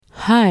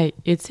Hi,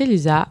 it's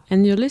Elisa,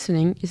 and you're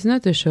listening. It's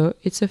not a show,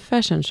 it's a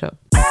fashion show.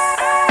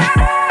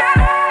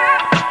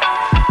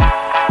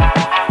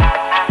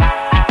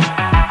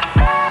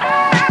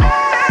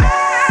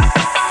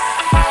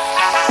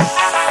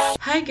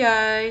 Hi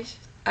guys!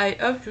 I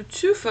hope your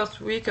two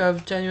first week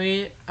of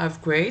January are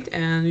great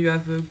and you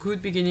have a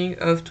good beginning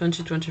of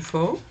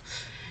 2024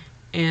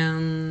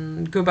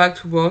 and go back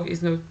to work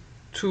is not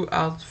too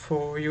hard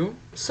for you.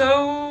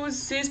 So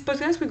this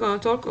podcast we're gonna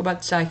talk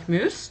about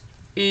Jacquemus.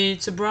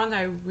 It's a brand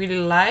I really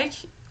like.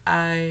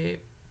 I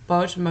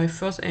bought my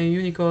first and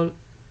unique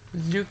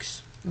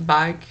luxe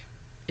bag.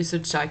 It's a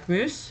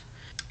Jacquemus.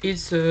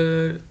 It's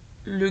a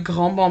Le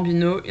Grand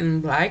Bambino in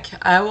black.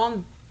 I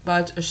won't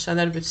buy a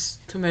Chanel, but it's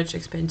too much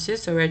expensive,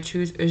 so I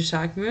choose a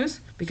Jacquemus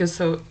because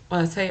so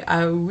when I say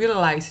I really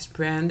like this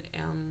brand,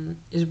 and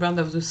it's a brand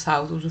of the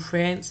south of the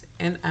France,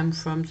 and I'm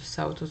from the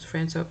south of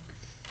France, so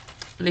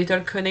little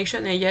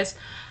connection. And yes,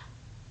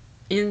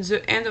 in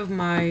the end of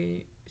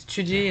my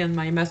study and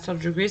my master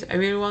degrees, I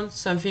really want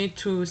something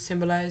to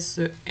symbolize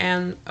the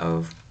end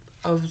of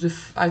the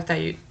fact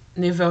I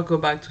never go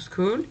back to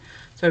school.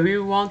 So I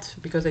really want,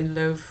 because I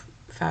love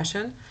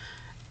fashion,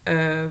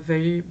 a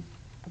very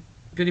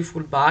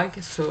beautiful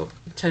bag. So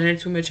Chanel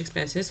too much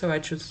expensive, so I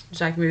choose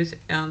Jacquemus,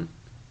 and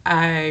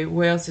I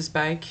wear this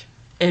bag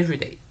every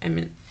day. I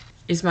mean,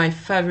 it's my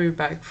favorite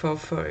bag for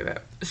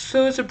forever.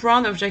 So the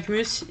brand of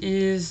Jacquemus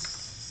is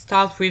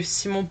start with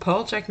Simon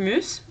Paul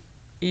Jacquemus.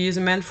 He is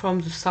a man from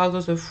the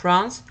south of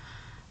France,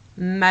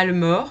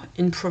 Malemort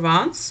in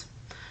Provence.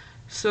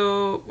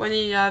 So when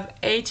he have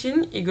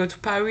 18, he go to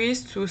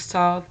Paris to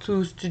start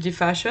to study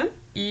fashion.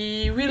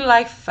 He really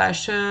liked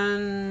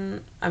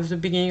fashion at the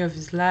beginning of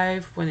his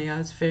life when he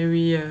was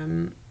very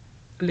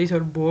little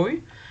boy,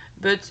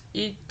 but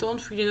he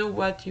don't really know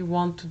what he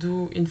want to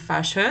do in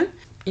fashion.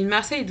 In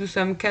Marseille, he do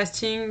some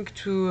casting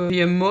to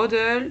be a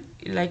model,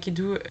 like he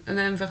do an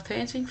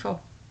advertising for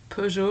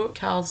Peugeot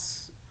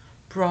cars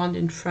brand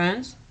in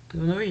France. I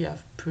don't know, he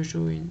have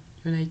Peugeot in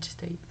United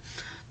States.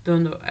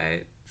 Don't know.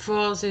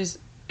 For this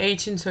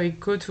 18, so he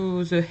go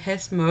to the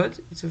Hess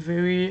Mode. It's a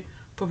very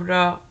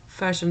popular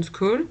fashion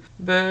school,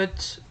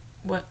 but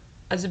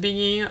at the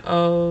beginning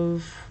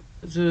of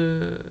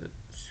the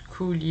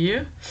school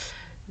year,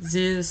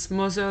 this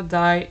mother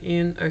died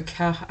in a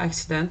car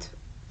accident,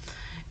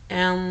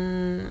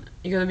 and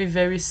you're gonna be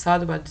very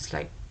sad about this,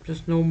 like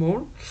just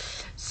normal.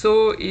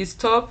 So he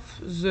stopped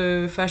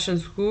the fashion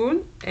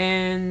school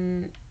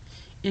and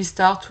he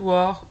start to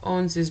work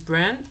on this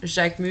brand,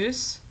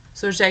 Jacquemus.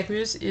 So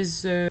Jacquemus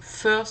is the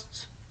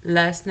first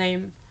last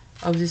name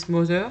of this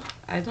mother.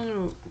 I don't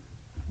know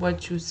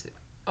what you say,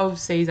 how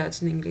say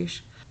that in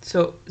English.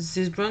 So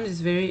this brand is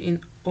very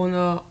in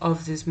honor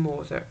of this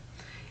mother.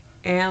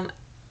 And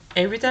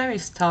every time he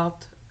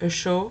start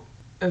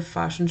a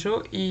fashion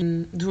show,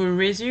 he do a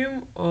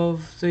resume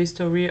of the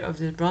history of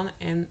this brand,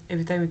 and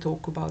every time we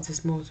talk about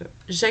this mother.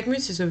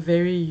 Jacquemus is a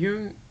very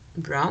young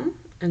brand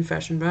and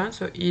fashion brand,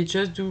 so he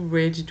just do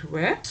ready to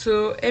wear.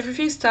 So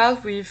everything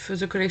starts with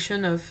the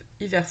collection of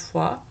Hiver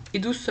Froid. He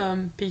do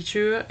some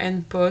picture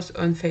and post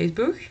on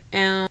Facebook,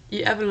 and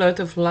he have a lot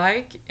of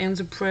like, and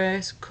the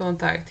press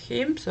contact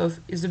him. So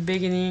it's the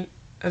beginning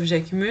of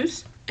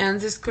Jacquemus. And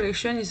this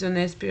collection is an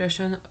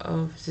inspiration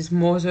of this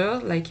mother,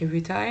 like every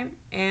time,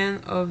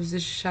 and of the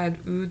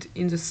childhood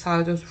in the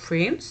south of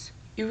France.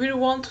 You really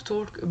want to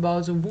talk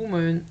about the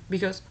woman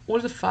because all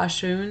the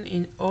fashion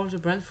in all the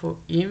brand for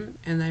him,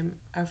 and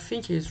I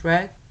think he's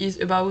right, is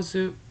about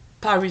the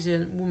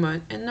Parisian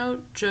woman and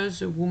not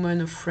just the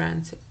woman of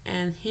France.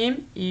 And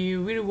him, he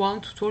really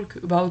want to talk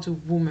about the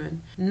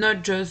woman,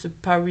 not just the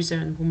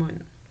Parisian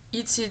woman.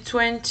 It's in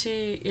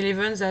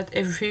 2011 that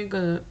everything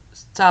gonna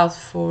start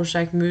for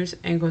Jacquemus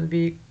and gonna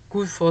be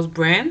good for the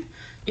brand.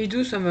 He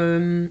do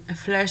some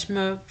flash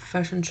mob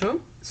fashion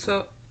show.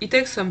 So he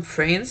takes some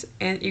friends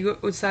and he go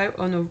outside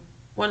on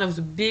one of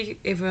the big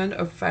events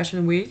of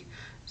Fashion Week,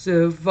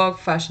 the Vogue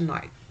Fashion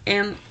Night.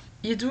 And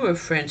he do a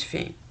French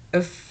thing,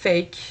 a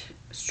fake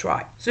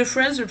strike. The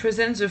friends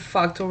represent the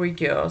factory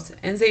girls,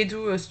 and they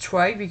do a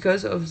strike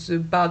because of the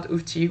bad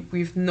hoodie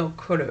with no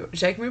color.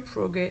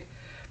 Jacquemus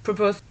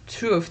proposed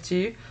two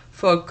hoodies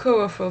for a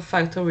colorful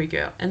factory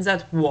girl, and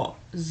that war.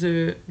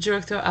 The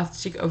director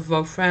artistic of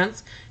Vogue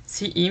France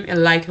see him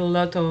and like a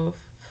lot of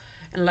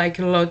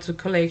the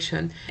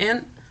collection,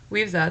 and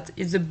with that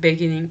it's the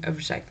beginning of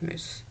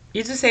Jacquemus.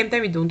 At the same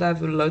time, he don't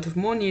have a lot of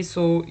money,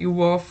 so he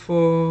work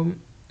for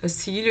a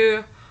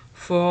seller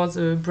for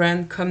the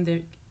brand Comme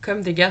des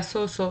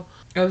Garçons. So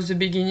at the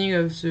beginning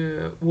of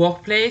the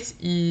workplace,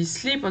 he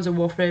sleep on the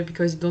workplace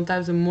because he don't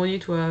have the money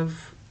to have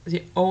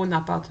the own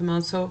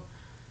apartment.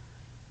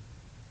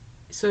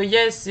 So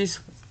yes,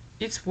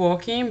 it's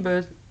working,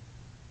 but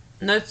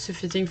not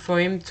sufficient for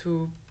him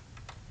to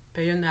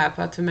pay an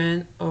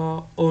apartment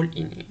or all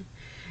in it.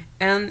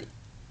 And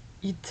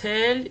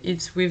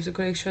it's with the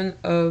collection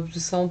of the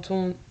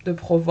Santon de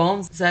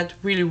Provence that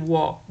really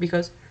work,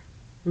 because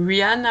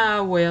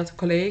Rihanna wears the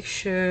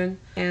collection,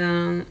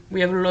 and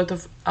we have a lot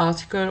of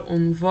articles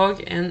on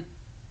Vogue, and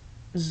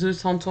the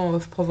Santon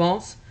of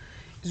Provence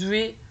is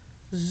really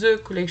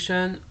the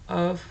collection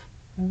of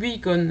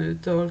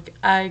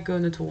I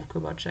gonna talk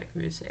about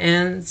Jacquemus,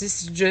 and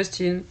this is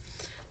just in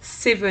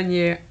 7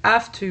 years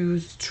after you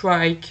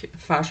strike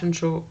fashion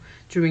show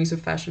during the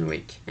fashion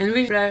week. And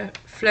with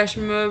Flash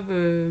Mob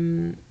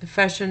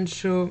fashion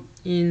show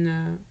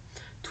in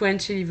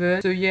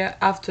 2011, the year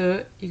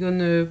after, he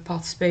gonna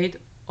participate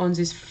on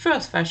this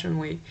first fashion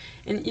week,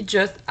 and he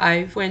just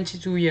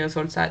 22 years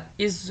old. That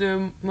is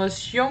the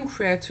most young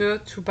creator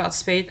to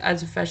participate at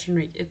the fashion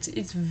week.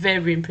 It's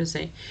very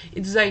impressive.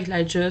 It's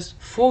like just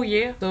 4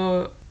 years,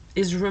 so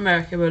it's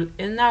remarkable.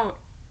 And now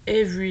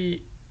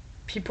every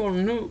people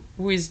know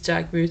who is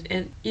Jacquemus,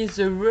 and is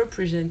a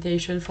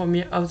representation for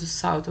me of the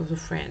south of the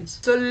France.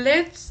 So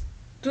let's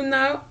do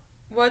now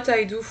what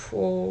I do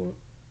for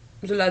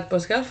the last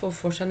podcast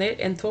for Chanel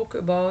and talk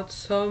about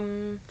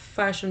some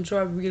fashion show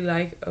I really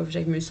like of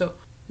Jacquemus. So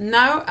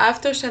now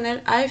after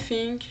Chanel, I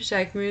think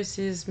Jacquemus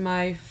is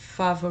my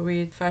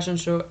favorite fashion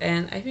show,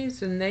 and I think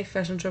the next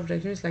fashion show of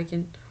Jacquemus is like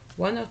in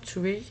 1 or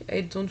 2 weeks. I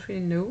don't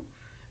really know,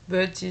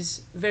 but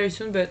it's very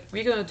soon. But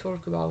we're gonna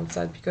talk about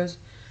that because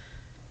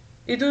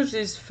it does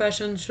this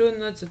fashion show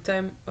not the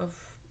time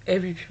of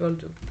every people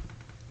do.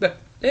 But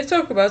let's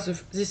talk about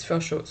this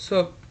first show.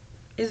 So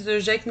it's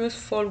the Jacquemus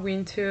Fall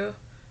Winter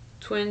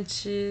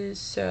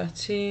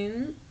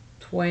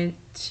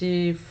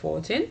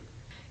 2013-2014,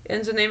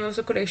 and the name of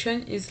the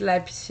collection is La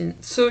Piscine.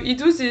 So he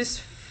does this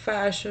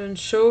fashion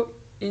show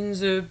in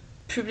the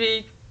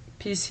public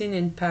piscine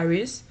in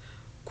Paris,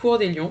 Cours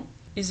des Lions.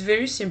 It's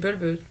very simple,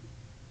 but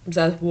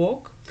that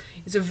work.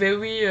 It's a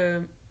very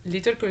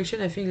little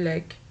collection, I think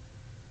like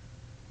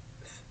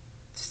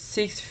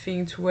 6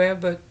 things to wear,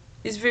 but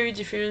it's very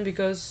different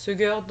because the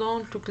girl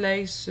don't look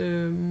like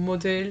the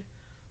model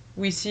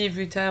we see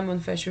every time on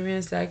fashion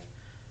week.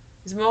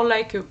 It's more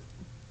like a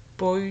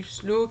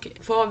boy's look.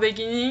 For a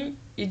beginning,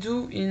 he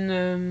do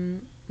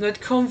in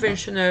not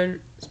conventional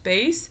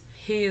space.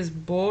 He is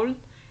bold,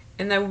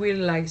 and I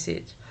really like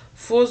it.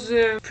 For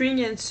the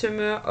spring and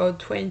summer of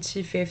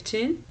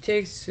 2015,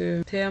 takes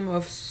the term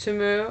of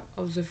summer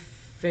of the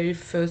very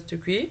first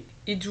degree.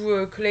 He do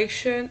a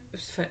collection.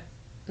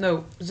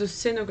 No, the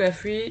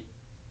scenography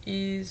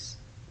is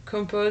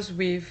composed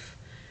with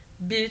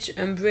beach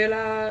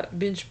umbrella,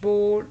 beach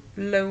ball,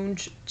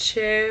 lounge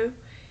chair,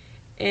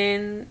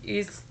 and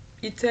it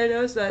tells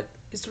us that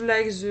it's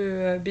like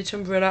the beach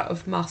umbrella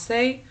of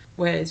Marseille,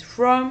 where it's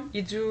from.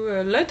 It do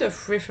a lot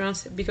of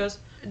reference because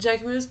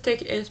Jacquemus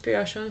take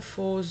inspiration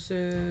for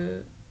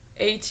the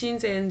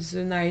 18th and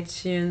the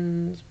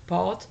 19th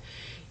part.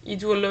 He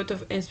do a lot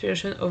of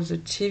inspiration of the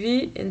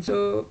TV, and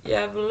so you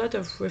have a lot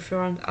of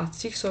reference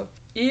articles. So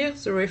here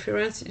the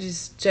reference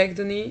is Jack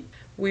Donny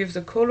with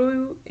the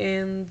color,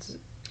 and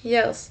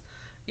yes,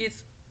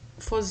 it's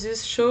for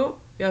this show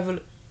we have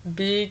a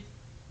big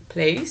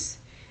place,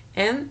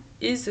 and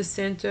in the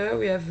center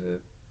we have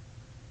a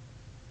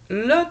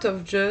lot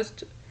of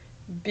just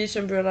beach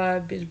umbrella,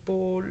 beach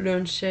ball,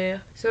 lunch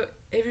chair. So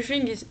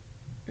everything is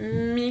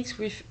mixed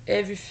with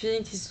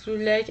everything. It's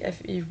like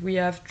if we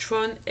have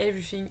thrown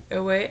everything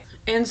away,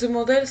 and the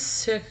model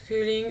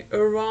circling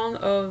around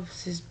of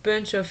this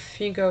bunch of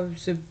things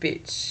of the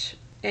beach.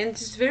 And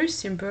it's very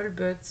simple,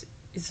 but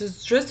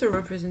it's just a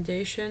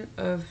representation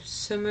of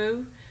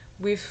summer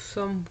with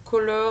some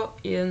color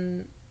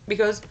in,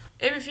 because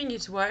everything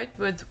is white,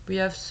 but we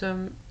have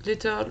some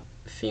little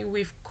thing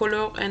with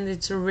color, and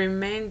it's a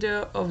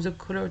reminder of the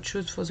color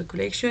choose for the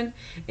collection,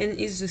 and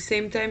it's the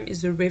same time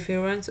is a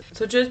reference.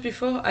 So just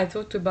before I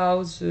talked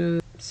about the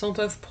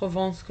Centre of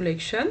Provence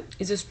collection,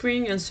 it's a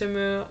spring and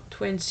summer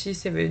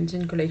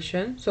 2017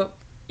 collection. So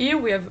here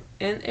we have,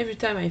 and every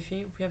time I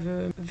think we have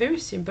a very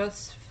simple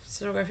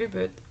scenography,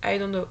 but I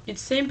don't know,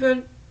 it's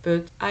simple,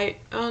 but I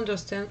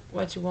understand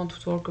what you want to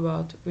talk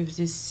about with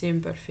this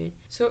simple thing.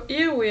 So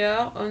here we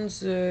are on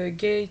the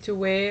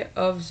gateway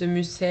of the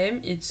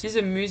museum. It is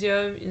a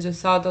museum in the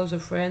south of the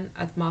France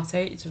at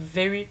Marseille. It's a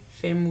very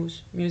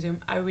famous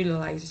museum. I really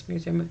like this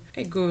museum.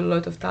 I go a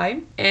lot of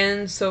time.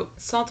 And so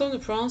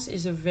Saint-Anne-de-Provence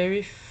is a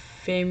very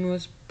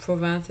famous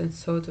province and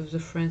south of the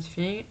France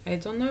thing. I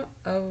don't know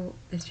how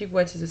I speak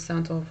what is a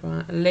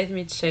Saint-Anne-de-Provence. Let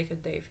me check a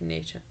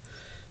definition.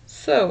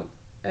 So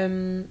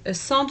a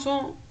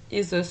Saint-Anne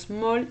is a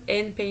small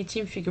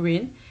hand-painted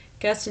figurine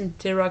cast in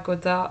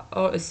terracotta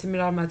or a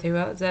similar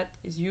material that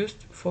is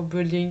used for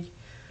building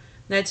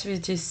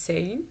nativity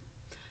scene,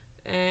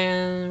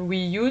 and we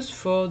use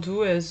for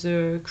do as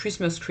a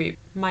Christmas tree.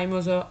 My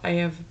mother, I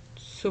have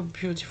so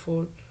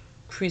beautiful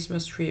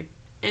Christmas tree,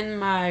 and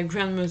my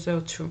grandmother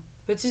too.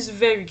 But it's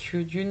very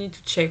cute. You need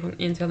to check on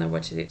internet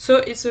what it is. So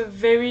it's a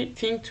very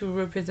thing to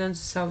represent the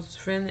South of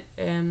France,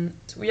 and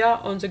we are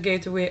on the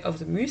gateway of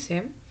the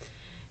museum,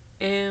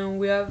 and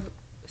we have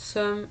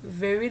some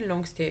very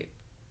long stay.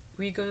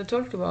 We're gonna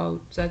talk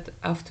about that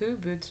after,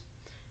 but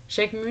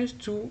Jacquemus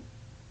do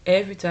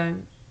every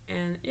time,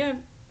 and yeah,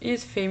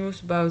 he's famous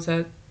about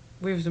that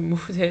with the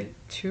model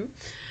too,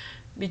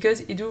 because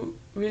he do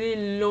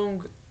really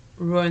long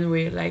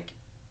runway. Like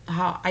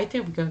how I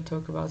think we're gonna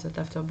talk about that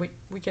after, but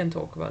we can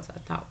talk about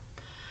that now.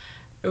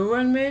 A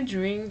runway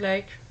during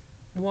like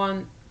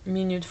 1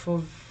 minute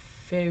for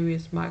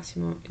various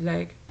maximum,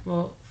 like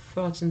well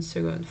 13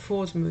 seconds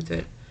for the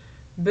model.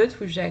 But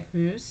with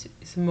Jacquemus,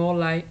 it's more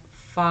like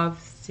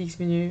 5-6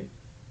 minutes,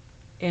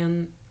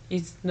 and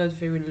it's not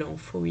very long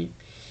for him.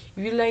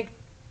 We like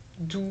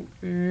do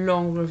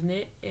long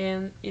revenue,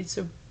 and it's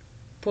a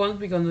point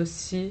we're gonna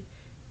see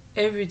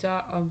every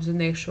time of the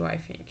next show, I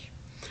think.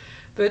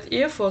 But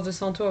here for the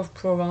Center of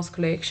Provence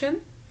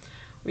collection,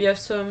 we have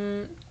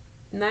some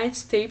 9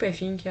 tape, I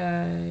think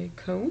I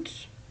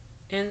count,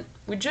 and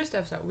we just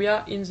have that. We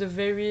are in the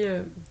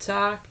very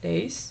dark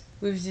place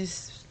with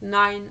this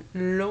 9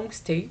 long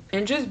tape,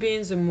 and just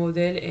being the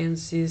model and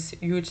this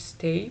huge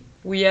tape,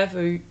 we have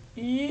a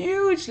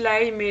huge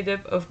light made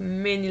up of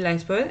many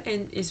light spots,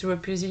 and it's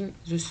representing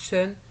the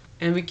sun,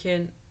 and we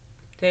can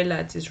tell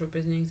that it's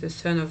representing the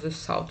sun of the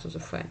south of the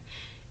France.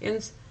 And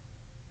it's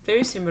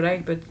very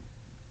symbolic, but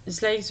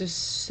it's like the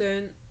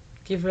sun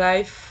give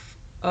life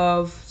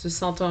of the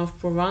center of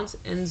Provence,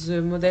 and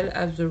the model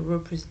has the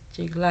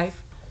representing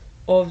life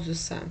of the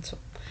center.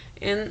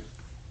 And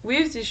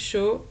with this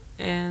show,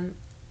 and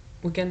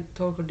we can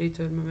talk a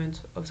little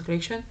moment of the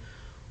collection,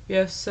 we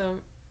have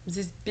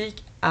this big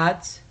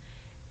ads,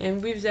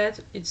 and with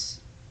that,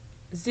 it's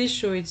this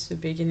show. It's the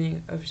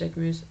beginning of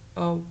Jacquemus,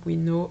 how we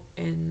know,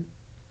 and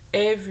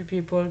every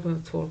people gonna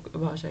talk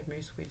about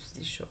Jacquemus with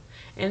this show.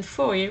 And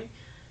for him,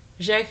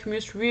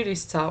 Jacquemus really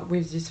start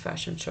with this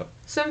fashion show.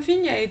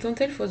 Something I don't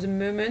tell for the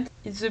moment,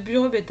 it's the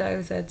Bureau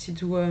Betal that he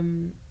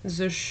do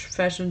the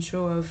fashion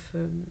show of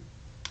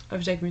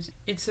Jacquemus.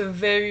 It's a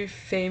very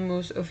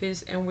famous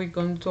office, and we're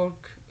gonna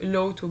talk a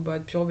lot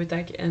about Bureau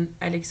Betal and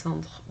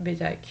Alexandre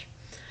Betal.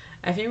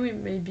 I think we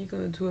may be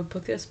gonna do a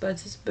podcast about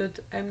this, but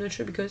I'm not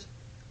sure because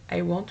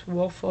I want to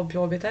work for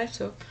Bureau Betal,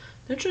 so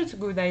not sure it's a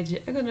good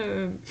idea. I'm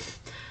gonna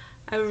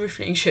have a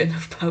reflection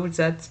about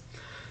that.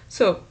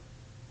 So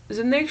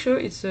the next show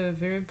is a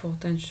very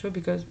important show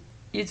because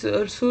it's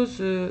also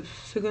the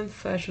second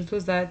fashion show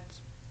that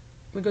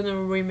we're gonna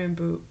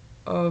remember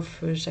of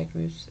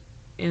Jacquemus,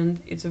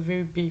 and it's a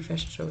very big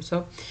fashion show.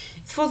 So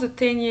it's for the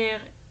 10 year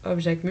of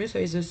Jacquemus, so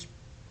it's a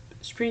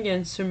spring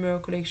and summer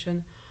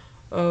collection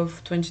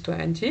of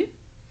 2020.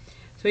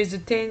 So it's the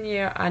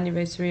 10-year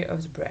anniversary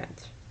of the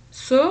brand.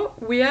 So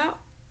we are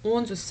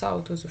on the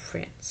south of the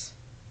France.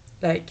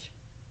 Like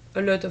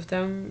a lot of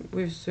time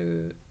with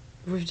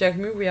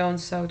Jacquemus, we are on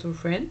the south of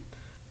France.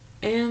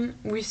 And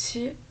we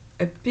see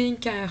a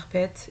pink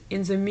carpet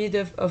in the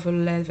middle of a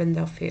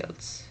lavender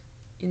fields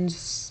in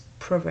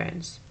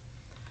Provence.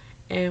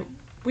 And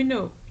we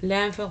know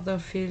lavender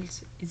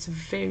fields is a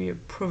very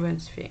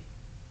Provence thing.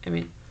 I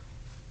mean,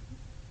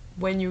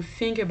 when you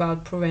think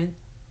about Provence,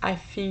 I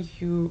think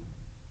you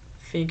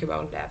think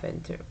about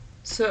lavender.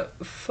 So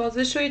for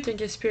the show, you take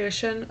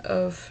inspiration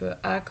of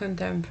our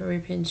contemporary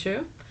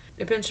painter.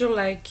 A painter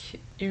like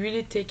you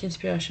really take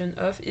inspiration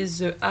of is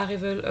the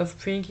arrival of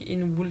print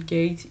in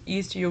Woolgate,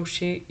 East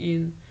Yorkshire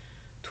in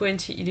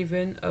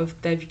 2011 of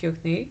David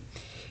Cockney.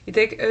 It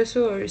takes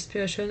also a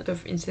inspiration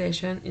of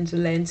installation in the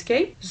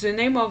landscape. The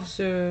name of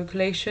the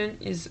collection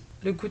is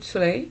Le Coup de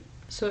Soleil.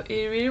 So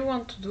he really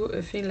want to do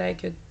a thing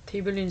like a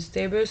table in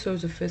table. So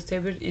the first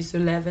table is the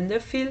lavender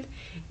field,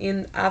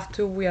 and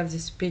after we have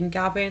this pink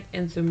carpet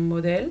and the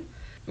model.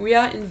 We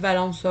are in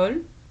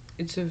Valençol.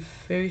 It's a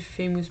very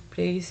famous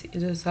place in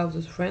the south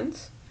of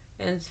France,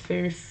 and it's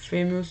very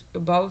famous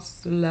about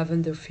the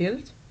lavender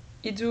field.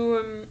 It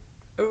do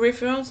a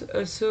reference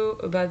also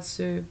about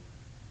the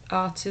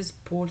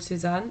artist Paul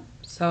Cézanne,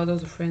 south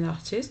of the French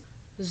artist.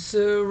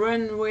 The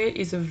runway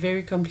is a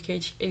very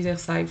complicated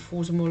exercise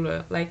for the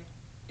model. Like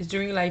it's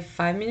during like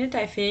 5 minutes,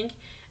 I think,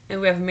 and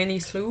we have many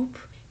slopes,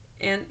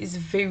 and it's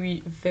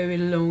very, very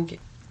long.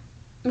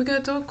 We're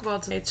gonna talk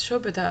about the show,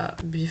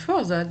 but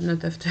before that,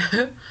 not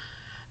after.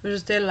 But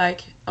just tell,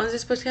 like, on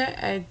this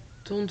podcast, I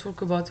don't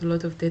talk about a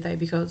lot of data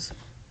because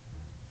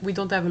we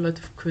don't have a lot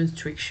of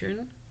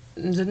construction.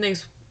 In the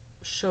next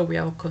show, we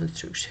have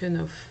construction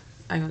of,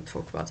 I'm gonna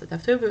talk about it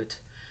after, but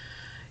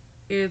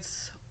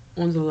it's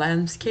on the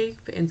landscape,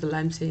 and the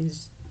landscape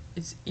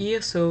is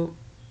here, so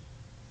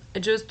I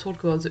just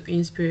talk about the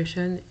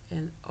inspiration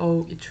and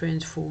how it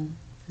transforms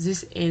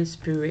this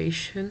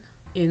inspiration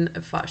in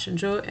a fashion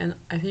show. And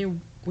I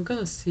think we're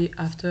gonna see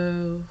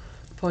after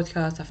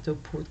podcast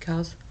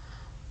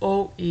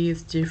how it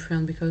is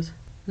different, because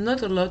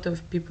not a lot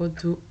of people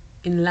do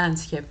in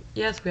landscape.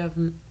 Yes, we have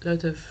a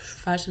lot of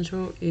fashion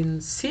show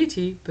in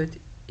city, but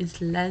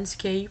it's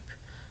landscape,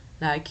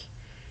 like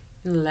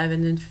in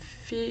lavender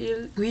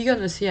field. We're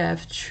gonna see I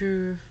have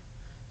 2,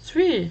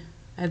 3,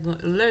 I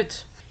don't know, a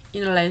lot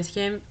in a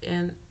landscape,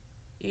 and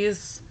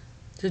is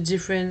the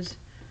difference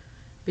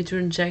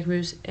between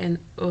Jacquemus and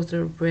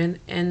other brand,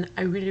 and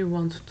I really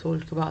want to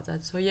talk about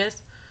that. So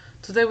yes,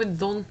 today we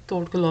don't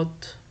talk a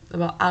lot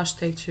about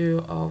architecture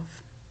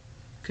of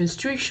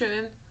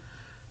construction,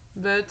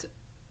 but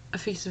I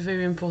think it's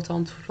very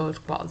important to talk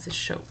about this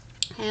show,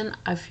 and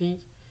I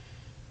think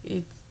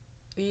it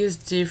is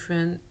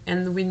different,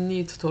 and we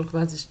need to talk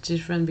about this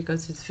different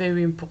because it's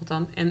very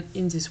important. And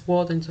in this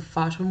world, in the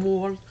fashion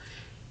world,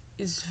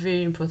 it's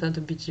very important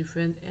to be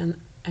different,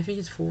 and I think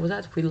it's for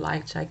that we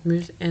like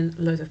Jacquemus, and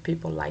a lot of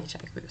people like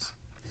Jacquemus.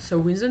 So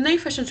with the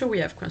next fashion show we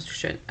have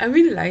construction. I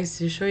really like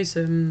this show. It's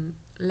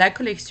La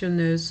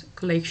Collectionneuse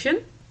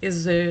collection.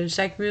 It's the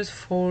Jacquemus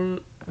Fall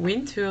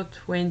Winter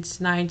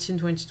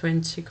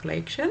 2019-2020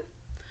 collection.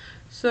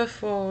 So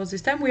for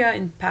this time we are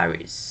in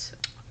Paris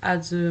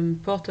at the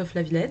port of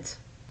La Villette.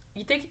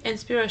 It takes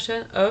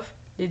inspiration of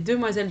Les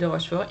Demoiselles de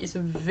Rochefort. It's a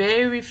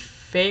very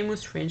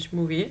famous French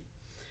movie.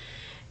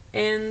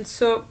 And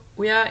so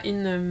we are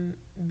in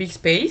a big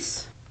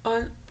space.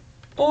 On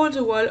all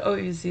the wall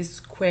of this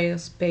square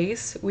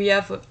space, we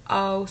have a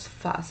house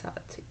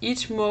facade,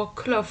 each more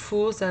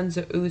colorful than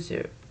the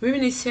other,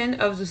 reminiscent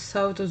of the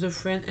south of the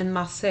France and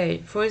Marseille.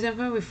 For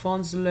example, we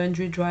found the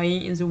laundry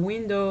drying in the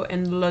window,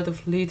 and a lot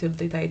of little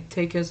details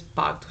take us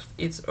back to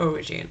its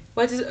origin.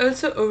 What is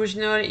also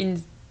original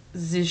in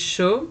this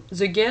show,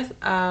 the guests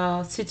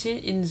are sitting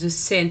in the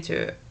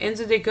center, and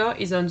the decor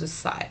is on the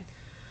side.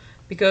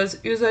 Because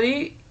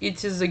usually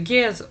it is the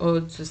gears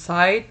on the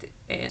side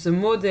and the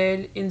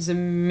model in the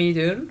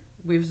middle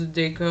with the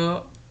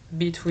decor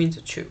between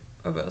the two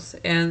of us.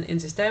 And in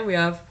this time we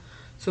have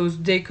the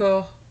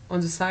decor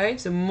on the side,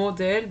 the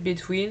model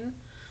between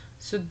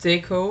the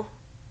decor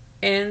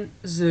and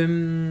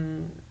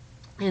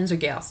the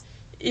gears.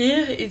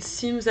 Here it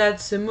seems that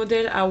the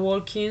model are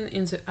walking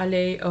in the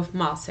alley of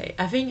Marseille.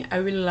 I think I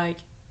really like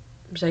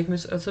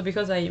Jacquemus also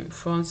because I am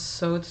from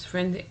South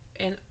France,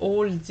 and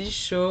all this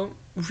show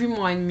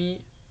remind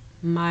me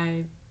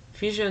my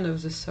vision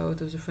of the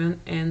south of the France,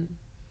 and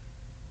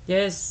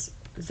yes,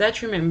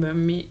 that remember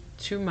me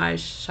to my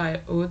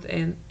childhood,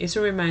 and it's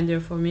a reminder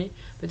for me.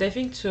 But I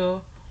think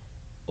to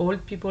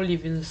old people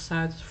live in the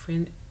south of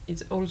France,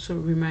 it's also a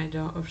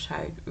reminder of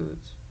childhood.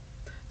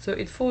 So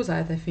it for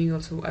that I think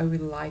also I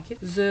will like it.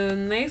 The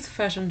next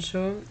fashion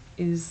show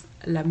is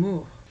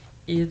L'Amour.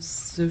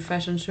 It's the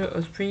fashion show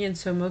of spring and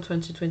summer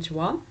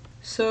 2021.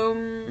 So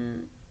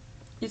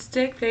it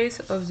takes place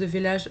of the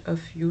village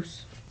of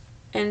youth,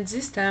 and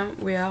this time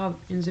we are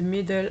in the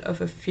middle of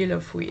a field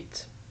of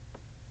wheat.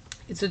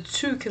 It's a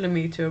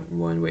 2-kilometer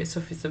runway,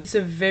 so it's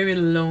a very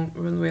long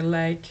runway.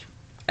 Like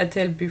I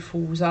told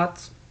before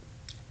that,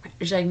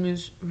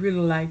 Jacquemus really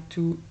like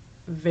to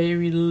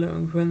very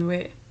long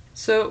runway.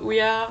 So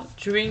we are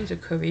during the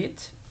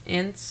COVID,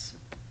 and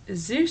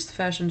this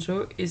fashion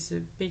show is the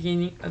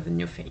beginning of a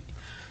new thing.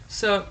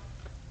 So,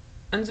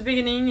 in the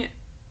beginning,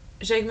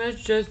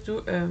 Jacquemus just do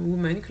a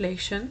woman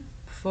collection.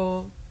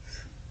 For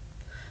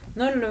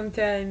not a long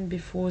time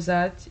before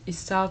that, he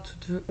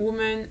started to do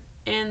woman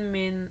and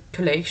men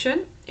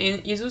collection,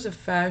 and he does a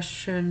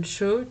fashion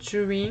show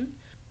during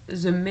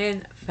the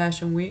men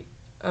fashion week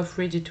of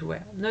ready to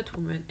wear, not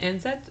women,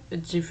 and that's a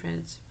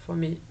difference for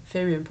me,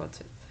 very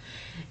important.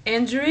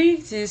 And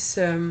during this,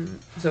 the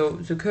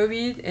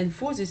COVID, and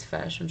for this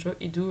fashion show,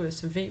 he do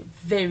something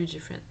very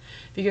different.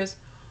 Because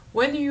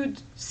when you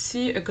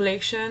see a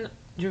collection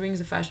during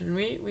the fashion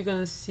week, we're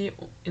gonna see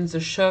in the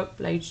shop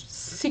like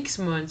 6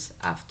 months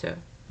after,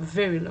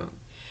 very long.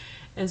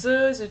 And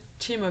so the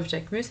team of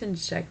Jacquemus and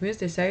Jacquemus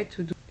decided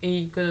to do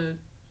a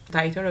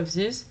title of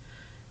this,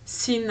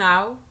 See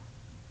Now,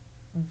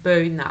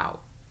 Buy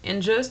Now.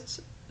 And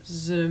just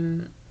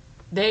the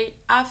day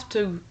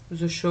after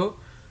the show,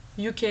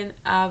 you can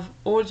have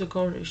all the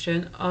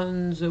collection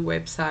on the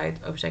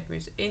website of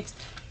Jacquemus.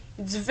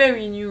 It's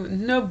very new,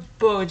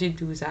 nobody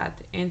do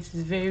that, and it's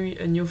very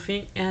a new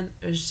thing and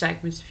a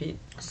Jacquemus thing.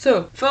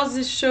 So for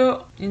this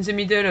show in the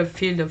middle of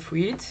field of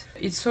wheat,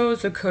 it's all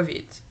the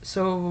COVID.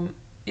 So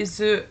it's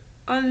the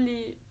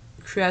only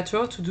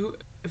creator to do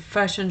a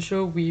fashion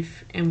show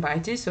with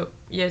invited. So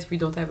yes, we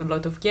don't have a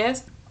lot of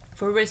guests.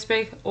 For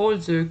respect all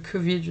the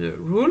COVID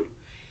rule,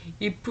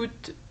 he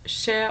put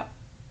chair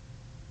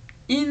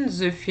in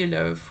the field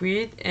of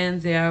wheat,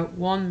 and there are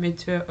 1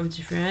 meter of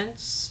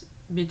difference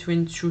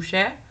between two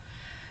chairs.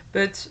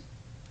 But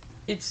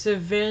it's a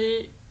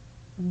very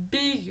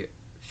big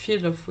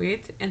field of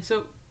wheat, and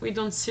so we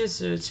don't see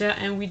the chair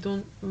and we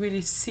don't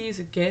really see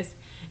the guests.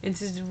 And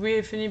it's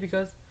really funny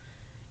because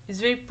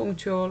it's very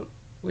punctual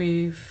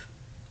with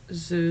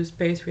the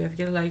space we have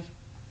get. Like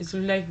it's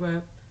like we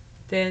have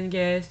 10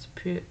 guests,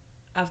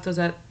 after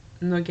that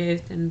no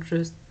guests, and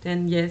just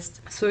 10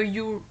 guests. So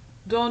you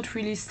don't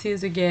really see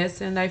the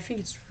guests, and I think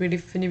it's really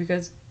funny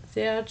because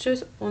they are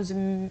just on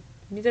the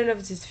middle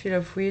of this field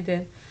of wheat,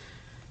 and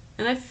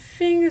I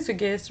think the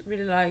guests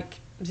really like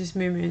this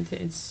moment.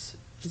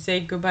 They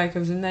go back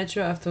of the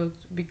nature after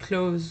be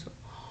closed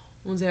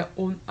on their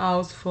own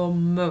house for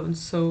months.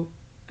 So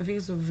I think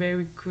it's a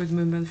very good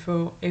moment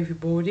for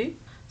everybody.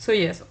 So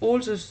yes, all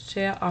those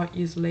chairs are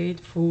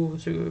isolated for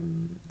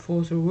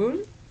the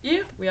rule.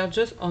 Here we are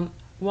just on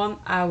 1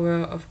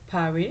 hour of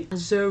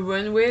Paris. The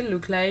runway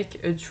look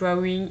like a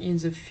drawing in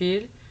the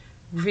field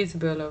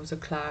visible of the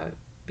cloud,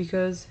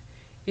 because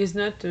it's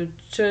not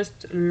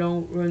just a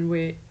long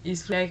runway,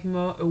 it's like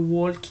more a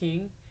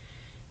walking.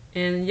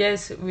 And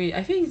yes,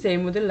 I think they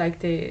model like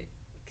the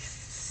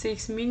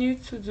 6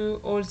 minutes to do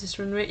all this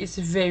runway. It's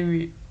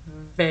very,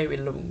 very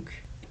long.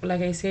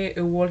 like I say,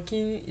 a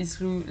walking is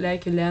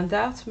like a land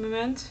art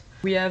moment.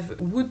 We have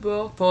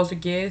woodboard for the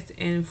gate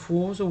and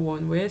for the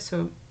one way,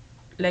 so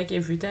like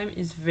every time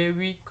it's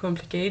very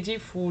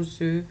complicated for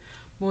the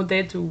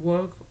model to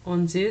work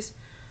on this.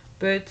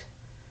 But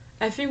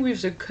I think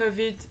with the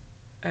COVID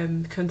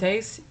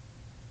context,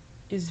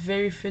 it's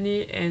very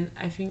funny, and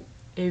I think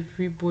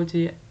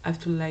everybody have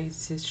to like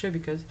this show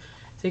because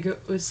they go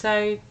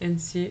outside and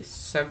see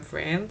some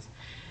friends,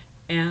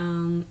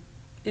 and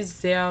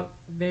it's there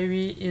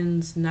very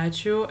in the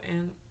nature.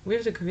 And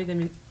with the COVID, I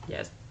mean,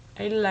 yes,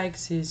 I like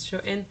this show,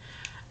 and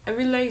I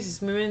really like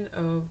this moment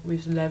of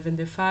with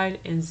lavender file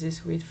and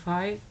this wheat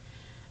file.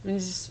 I mean,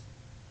 this,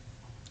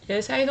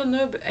 yes, I don't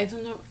know, but I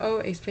don't know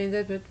how to explain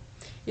that, but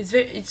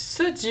it's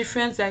so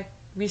different that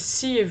we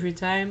see every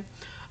time.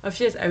 Of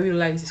yes, I really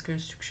like this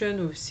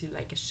construction. We see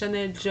like a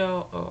Chanel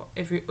jar or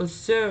every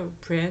other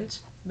brand,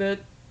 but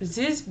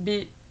this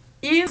be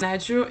in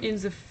nature in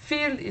the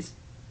field is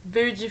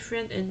very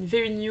different and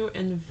very new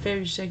and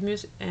very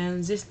Jacquemus,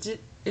 and this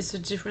is a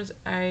difference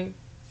I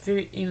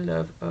very in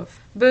love of.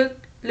 But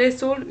let's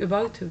talk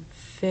about a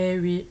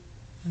very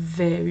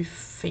very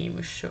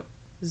famous show,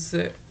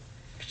 the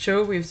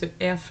show with the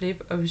air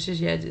flip of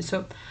Gigi.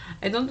 So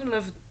I don't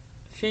love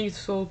things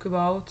to talk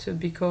about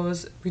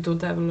because we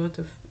don't have a lot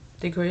of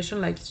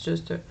decoration, like it's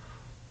just a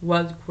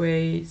white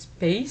gray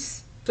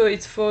space. So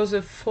it's for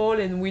the fall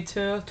and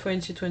winter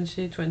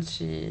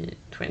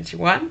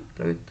 2020-2021,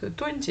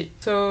 20.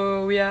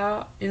 So we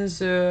are in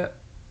the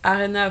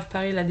Arena of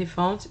Paris La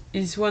Défense.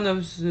 It's one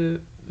of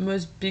the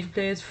most big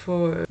places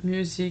for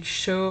music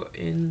show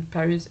in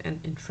Paris and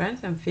in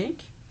France, I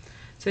think.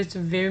 So it's a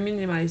very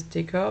minimalist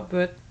decor,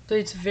 but so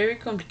it's a very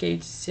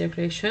complicated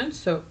circulation.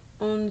 So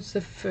on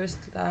the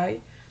first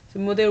line, the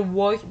model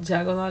walk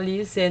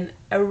diagonally, then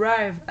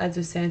arrive at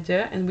the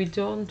center and we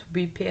turn to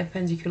be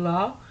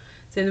perpendicular.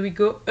 Then we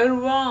go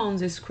around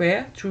the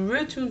square to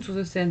return to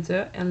the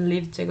center and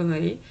leave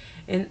diagonally.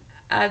 And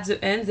at the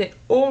end, they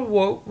all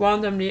walk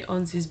randomly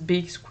on this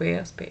big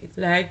square space,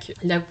 like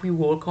we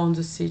walk on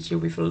the city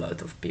with a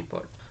lot of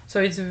people.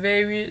 So it's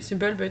very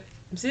simple, but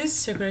this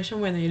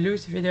circulation, when I look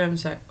at the video, I'm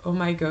like, oh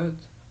my god,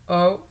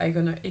 how I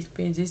gonna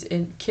explain this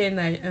and can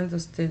I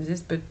understand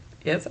this? But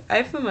yes,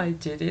 I think I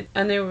did it.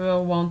 I never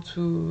want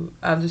to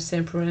have the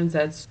same problem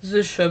that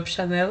the shop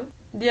Chanel.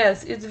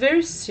 Yes, it's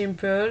very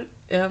simple,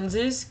 and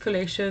this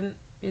collection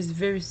is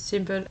very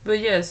simple. But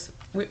yes,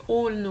 we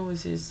all know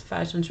this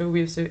fashion show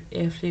with the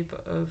air flip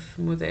of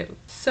model.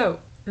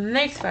 So,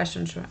 next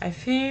fashion show. I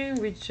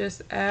think we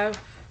just have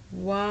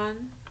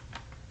 1,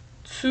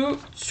 2,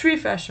 3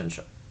 fashion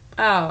show.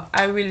 Oh,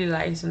 I really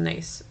like the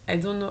next. I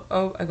don't know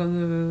how I'm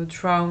gonna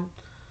draw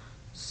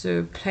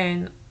the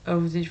plan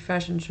of the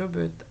fashion show,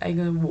 but I'm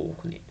gonna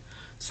work on it.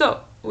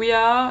 So we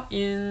are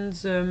in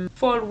the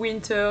fall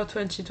winter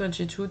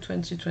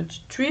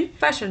 2022-2023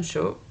 fashion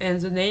show,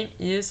 and the name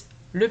is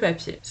Le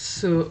Papier.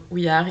 So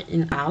we are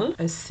in Arles,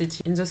 a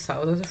city in the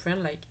south of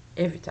France, like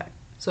every time.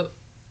 So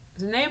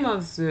the name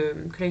of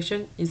the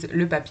collection is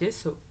Le Papier,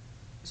 so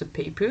the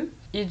paper.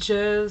 It's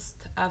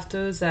just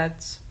after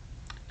that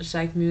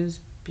Jacquemus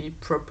be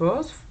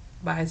proposed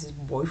by his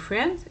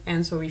boyfriend,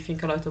 and so we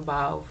think a lot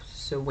about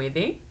the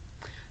wedding.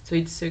 So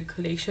it's a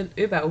collection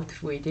about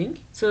wedding.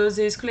 So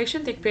this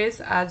collection takes place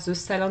at the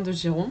Salon de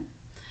Gironde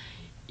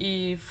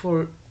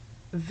for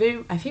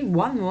I think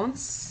 1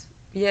 month.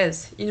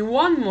 Yes, in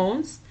 1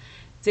 month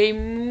they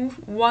move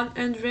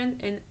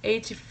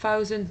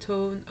 180,000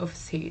 tons of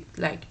seed.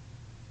 Like,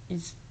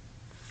 it's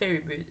very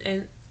good,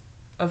 and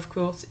of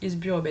course it's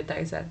Bureau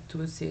Betaille that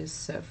does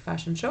this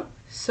fashion show.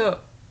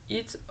 So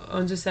it's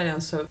on the salon.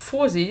 So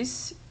for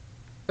this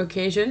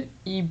occasion,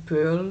 he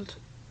built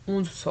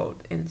on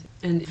salt and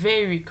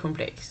very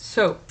complex.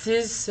 So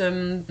this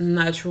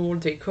natural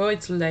decor,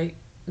 it's like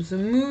the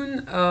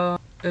moon or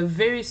a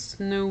very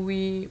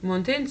snowy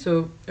mountain.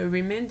 So a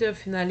reminder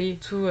finally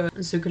to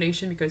the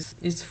collection because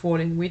it's fall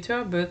and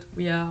winter, but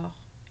we are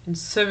in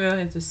summer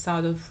in the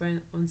south of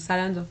France on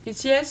Salon.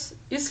 It's looks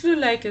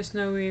like a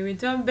snowy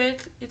winter,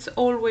 but it's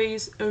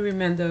always a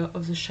reminder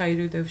of the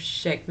childhood of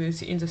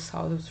Jacquemus in the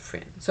south of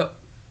France. So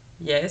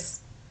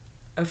yes,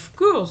 of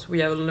course we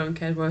have a long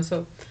camera.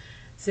 So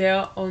they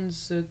are on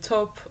the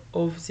top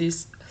of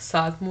this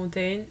sad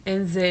mountain,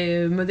 and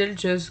the model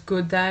just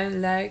go down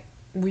like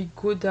we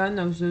go down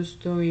of the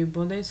snowy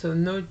mountain, so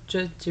not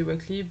just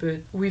directly,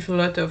 but with a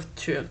lot of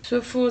turn.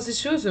 So for the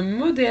show, the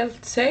model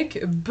take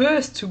a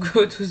bus to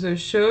go to the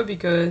show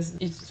because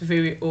it's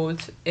very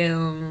hot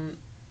and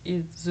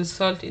the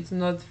salt is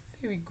not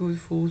very good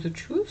for the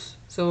shoes.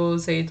 So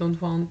they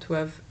don't want to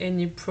have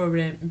any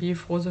problem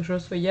before the show.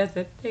 So yes,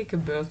 they take a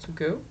bus to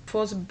go.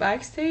 For the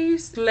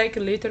backstage, like a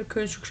little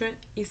construction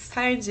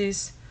inside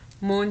this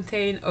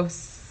mountain of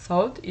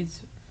salt.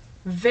 It's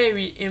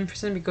very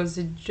impressive because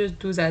they just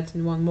do that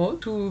in 1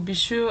 month. To be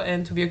sure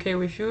and to be okay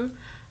with you,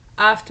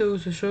 after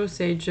the show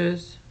they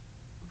just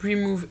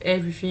remove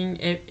everything,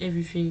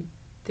 everything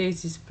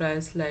takes its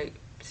place like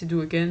they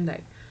do again,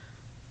 like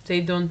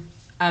they don't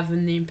have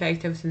an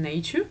impact of the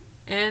nature.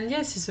 And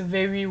yes, it's a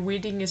very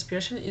wedding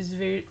inspiration. It's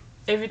very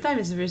every time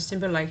it's very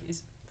simple, like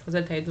it's for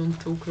that I don't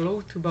talk a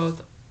lot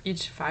about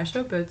each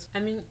fashion, but I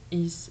mean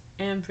it's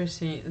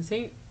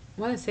impressive.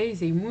 What I say is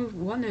they move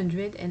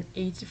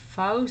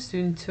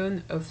 180,000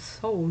 tons of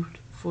salt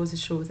for the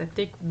show that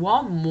take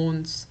 1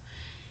 month.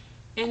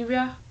 And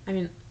I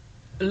mean,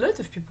 a lot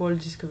of people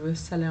discover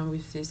Salin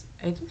with this.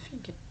 I don't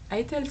think,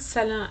 I tell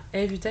Salin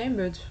every time,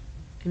 but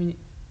I mean,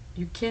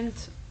 you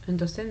can't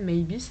understand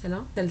maybe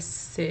Salin. They'll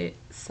say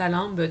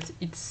Salin, but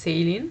it's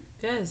saline.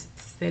 Yes,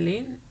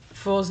 saline.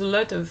 For a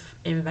lot of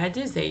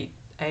invaders, I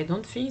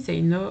don't think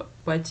they know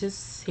what is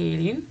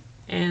saline.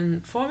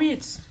 And for me,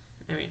 it's,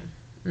 I mean,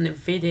 an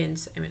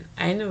evidence. I mean,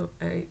 I know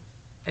I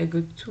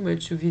got too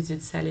much to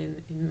visit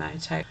Salin in my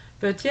child.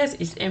 But yes,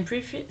 it's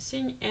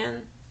impressive,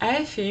 and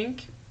I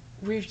think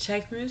with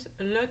Jacquemus,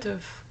 a lot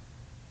of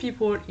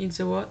people in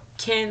the world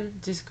can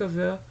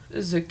discover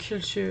the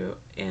culture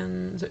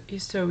and the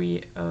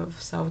history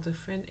of South of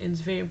France, and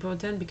it's very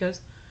important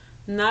because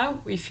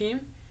now with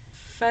him,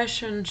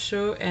 fashion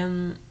show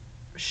and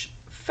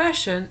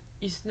fashion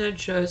is not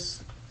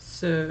just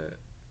the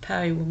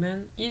Paris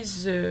woman,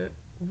 it's the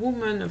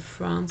woman of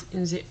France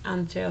in the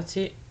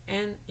entirety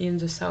and in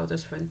the south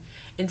of France.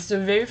 It's the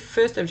very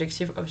first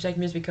objective of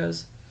Jacquemus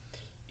because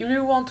if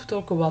you want to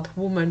talk about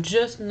woman,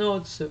 just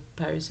not the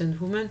Parisian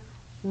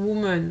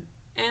woman.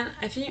 And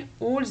I think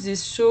all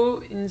this show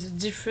in the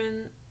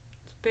different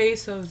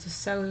space of the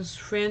south of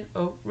France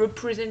or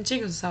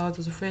representing the south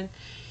of France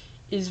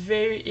is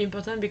very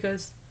important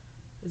because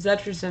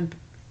that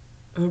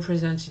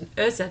representing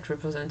us, that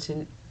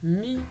representing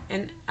me,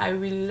 and I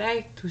would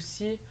like to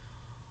see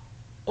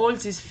all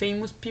these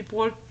famous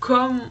people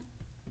come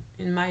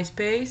in my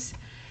space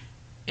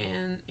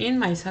and in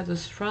my south of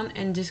France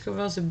and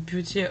discover the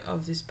beauty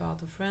of this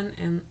part of France.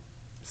 And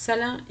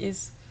Salin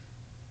is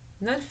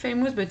not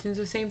famous, but in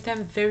the same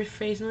time very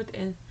famous,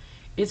 and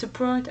it's a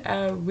point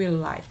I will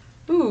like.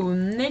 Ooh,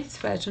 next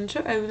fashion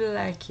show, I really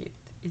like it.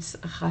 It's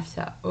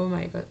raffia. Oh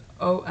my god,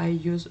 oh I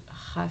use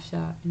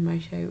raffia in my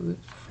childhood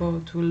for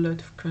do a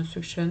lot of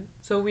construction.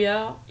 So we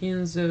are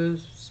in the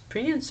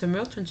spring and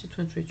summer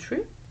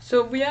 2023.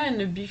 So we are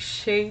in a big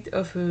shade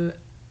of a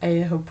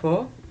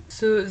airport.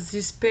 So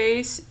this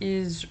space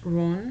is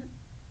round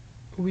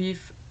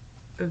with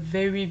a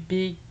very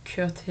big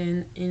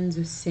curtain in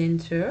the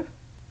center.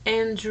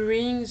 And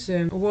during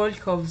the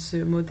walk of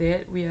the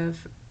model, we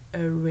have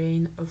a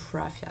rain of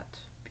raffia.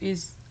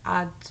 It's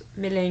add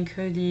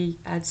melancholy,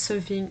 add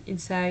something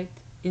inside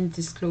in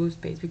this closed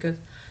space because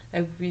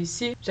like we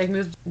see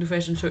Jacquemus do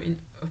fashion show in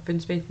open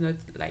space, not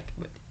like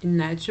but in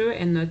nature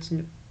and not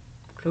in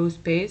closed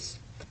space.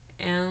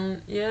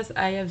 And yes,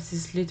 I have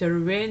this little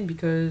rain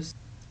because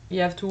you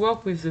have to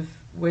work with the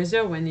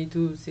weather when you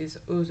do this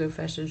other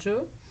fashion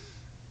show.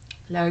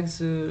 Like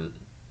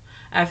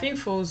I think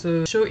for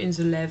the show in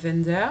the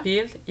lavender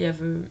field,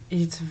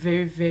 it's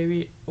very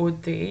very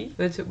hot day.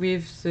 But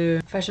with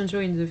the fashion show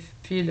in the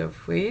field of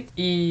wheat,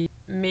 it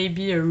may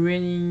be a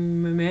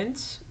raining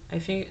moment. I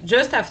think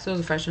just after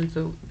the fashion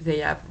show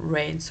they have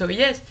rain. So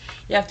yes,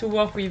 you have to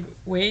work with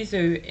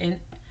weather and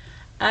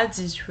add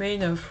this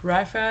rain of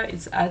raffia.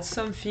 It's add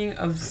something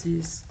of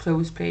this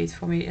close place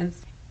for me. And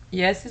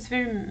yes, it's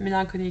very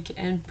melancholic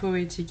and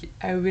poetic.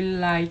 I really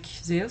like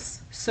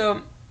this.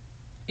 So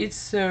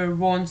it's a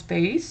round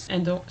space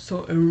and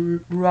also a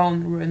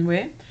round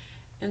runway,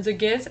 and the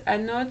guests are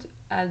not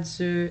at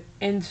the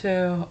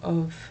enter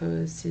of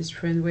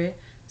this runway.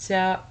 They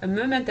are a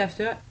moment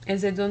after and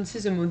they don't see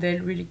the model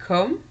really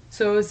come,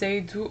 so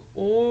they do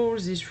all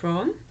this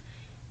round,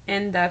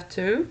 and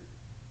after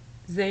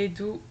they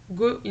do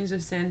go in the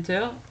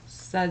center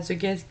that the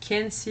guests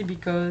can't see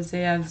because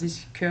they have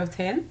this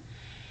curtain,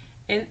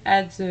 and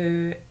at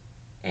the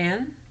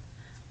end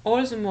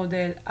all the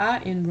models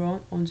are in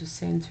round on the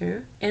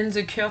center, and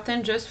the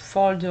curtain just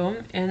fall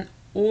down and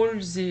all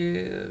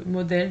the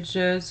models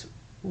just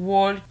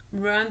walk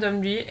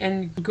randomly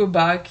and go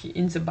back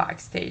in the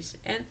backstage.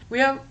 And we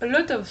have a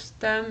lot of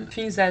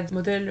things that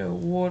model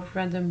walk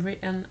randomly,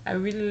 and I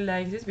really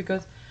like this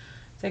because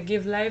that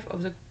give life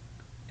of the,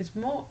 it's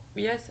more,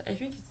 yes, I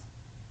think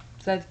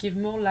it's that give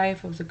more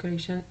life of the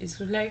collection. It's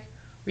like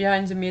we are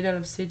in the middle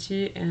of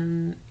city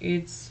and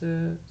it's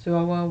the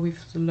hour with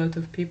a lot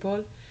of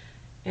people,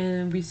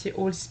 and we see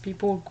all these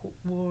people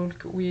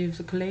work with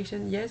the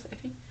collection. Yes, I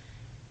think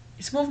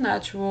it's more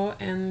natural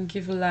and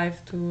give a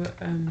life to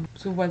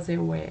what they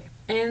wear.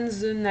 And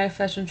the next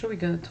fashion show we're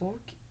gonna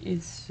talk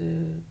is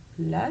the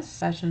last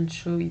fashion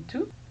show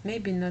too.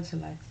 Maybe not the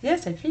last.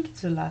 Yes, I think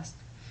it's the last.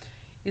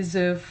 It's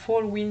the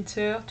Fall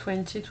Winter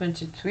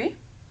 2023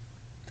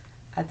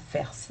 at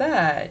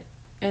Versailles.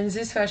 And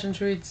this fashion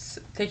show it's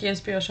taking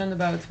inspiration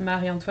about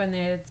Marie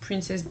Antoinette,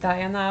 Princess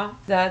Diana,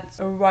 that's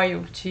a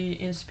royalty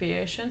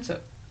inspiration. So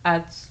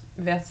at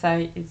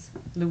Versailles it's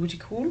the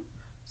boutique hall.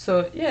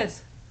 So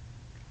yes,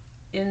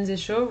 in the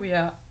show we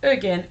are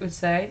again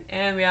outside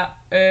and we are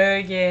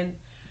again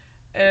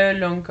a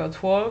long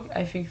court walk.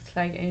 I think it's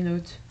like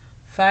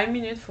 5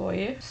 minutes for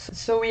here.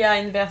 So we are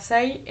in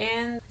Versailles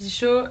and the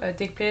show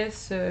takes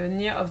place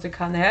near of the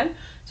canal.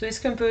 So it's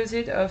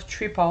composed of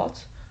 3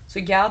 parts: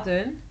 the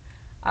garden,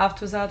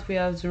 After that, we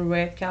have the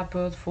red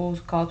carpet for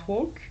the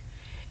catwalk.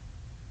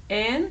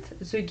 And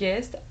the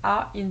guests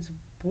are in the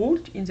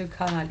boat in the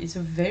canal. It's a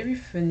very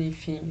funny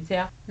thing. They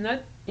are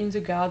not in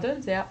the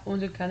garden, they are on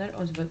the canal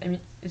on the boat. I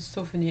mean, it's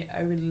so funny.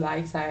 I really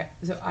like that.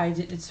 The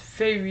idea, it's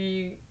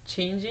very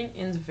changing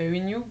and very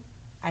new.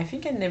 I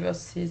think I never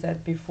see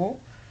that before.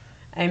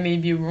 I may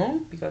be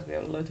wrong because we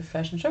have a lot of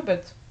fashion show,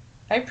 but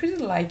I pretty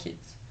like it.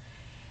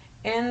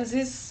 And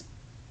this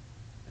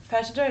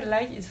fashion show I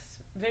like is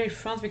very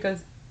French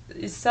because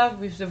it starts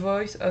with the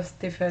voice of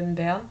Stéphane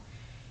Bern.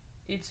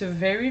 It's a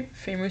very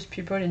famous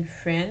people in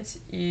France,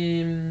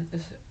 an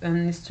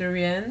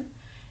historian,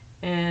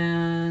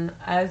 and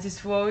has this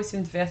voice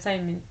in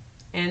Versailles,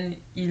 and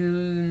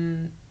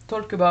he'll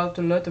talk about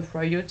a lot of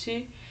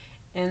royalty,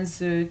 and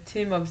the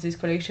theme of this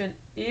collection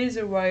is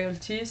a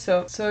royalty.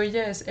 So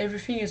yes,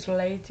 everything is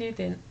related,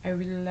 and I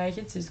really like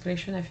it. This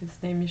collection, I think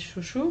its name is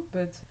Chouchou,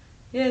 but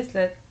yes,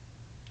 that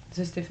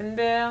the Stephen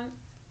Bern,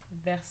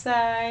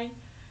 Versailles,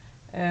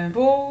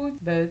 both,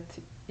 but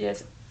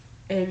yes,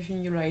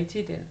 everything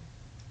related, and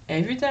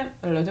every time,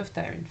 a lot of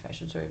time in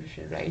fashion, so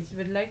everything related,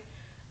 but like,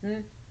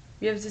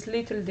 we have this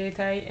little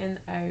detail, and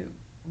I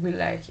will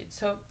like it.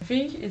 So I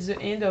think it's the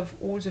end of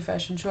all the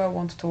fashion show I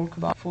want to talk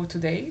about for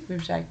today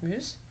with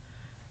Jacquemus.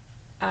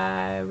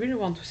 I really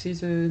want to see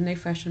the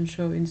next fashion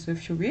show in the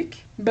few weeks.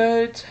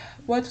 But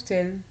what to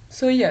tell?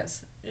 So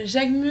yes,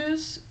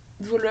 Jacquemus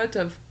do a lot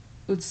of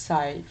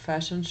outside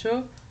fashion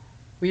show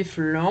with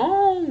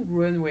long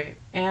runway.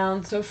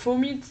 And so for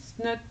me it's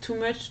not too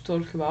much to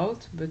talk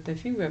about, but I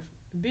think we have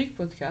a big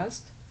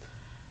podcast.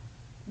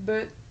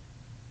 But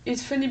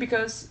it's funny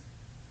because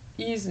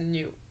he's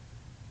new.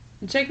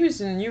 Jacquemus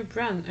is a new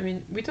brand. I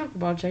mean, we talk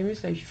about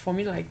Jacquemus like for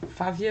me like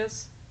 5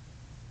 years,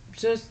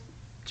 just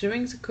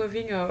during the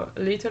COVID or a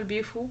little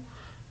before,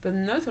 but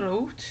not a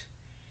lot.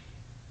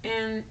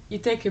 And he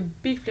take a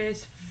big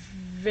place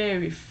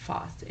very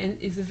fast, and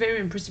it's very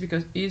impressive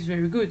because he's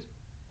very good.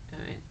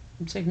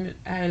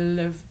 I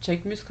love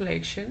Jacquemus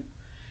collection,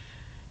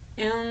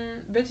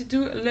 and but he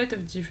do a lot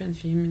of different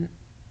things.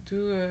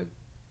 Do a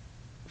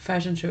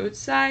fashion show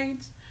outside,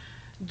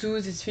 do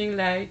this thing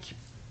like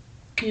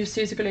you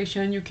see the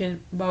collection you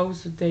can buy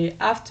the day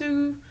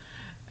after,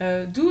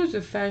 do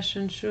the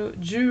fashion show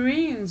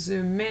during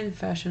the men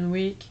fashion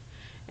week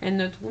and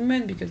not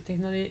women, because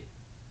technically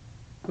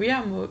we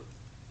are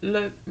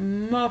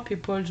more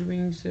people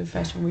during the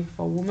fashion week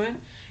for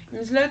women.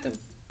 It's a lot of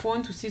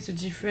point to see the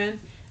different,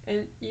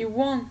 and you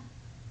want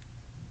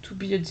to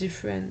be a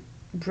different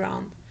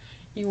brand.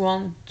 You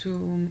want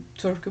to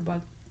talk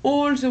about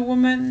all the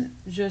women,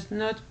 just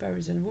not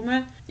Parisian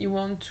women. You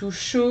want to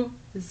show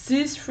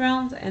this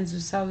France and the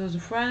south of the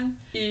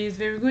France. He is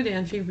very good,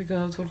 and I think we're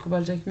gonna talk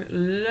about Jacquemus a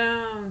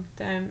long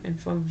time and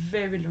for a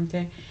very long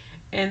time.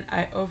 And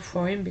I hope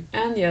for him.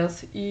 And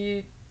yes,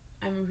 I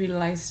really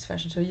like this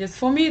fashion show. Yes,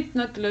 for me it's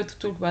not a lot to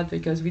talk about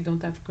because we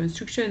don't have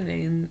construction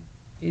and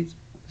it's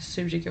the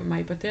subject of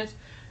my podcast.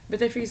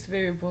 But I think it's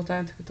very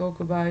important to talk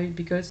about it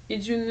because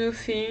it's a new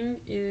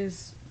thing.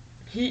 Is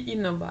he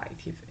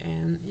innovative?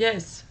 And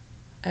yes,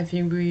 I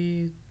think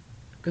we're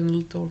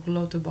gonna talk a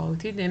lot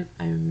about it, and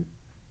I'm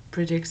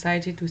pretty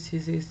excited to see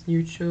this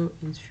new show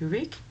in a few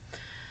weeks.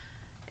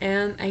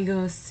 And I'm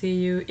gonna see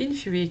you in a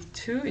few weeks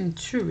too, in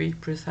 2 weeks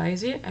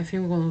precisely. I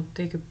think we're gonna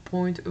take a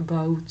point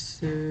about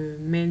the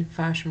main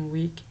fashion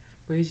week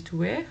ready to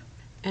wear.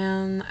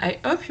 And I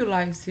hope you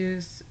like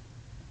this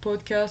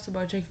podcast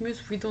about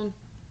Jacquemus. We don't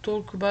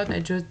talk about, I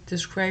just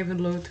describe a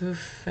lot of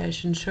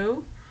fashion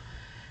show.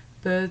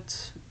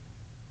 But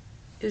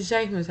it's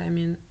Jacquemus. I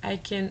mean, I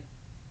can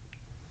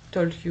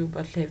talk you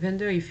about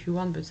lavender if you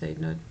want, but I'm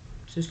not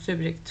the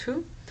subject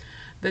too.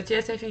 But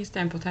yes, I think it's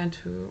important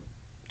to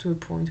a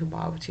point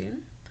about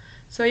him.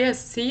 So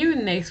yes, see you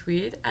next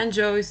week.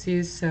 Enjoy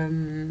this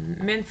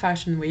men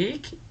fashion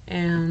week,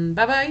 and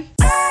bye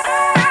bye.